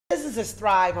businesses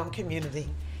thrive on community.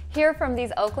 Hear from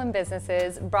these Oakland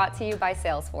businesses, brought to you by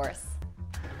Salesforce.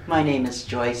 My name is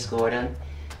Joyce Gordon,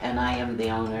 and I am the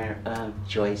owner of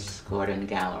Joyce Gordon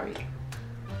Gallery.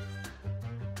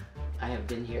 I have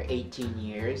been here 18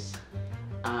 years.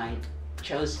 I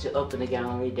chose to open a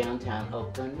gallery downtown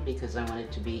Oakland because I wanted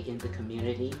to be in the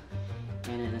community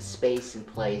and in a space and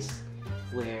place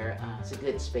where it's a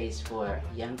good space for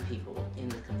young people in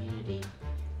the community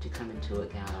to come into a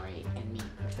gallery and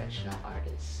meet professional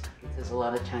artists. Because a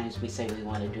lot of times we say we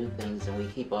want to do things and we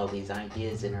keep all these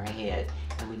ideas in our head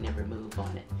and we never move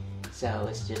on it. So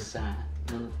it's just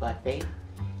move by faith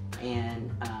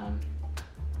and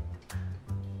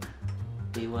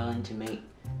be willing to make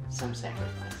some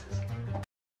sacrifices.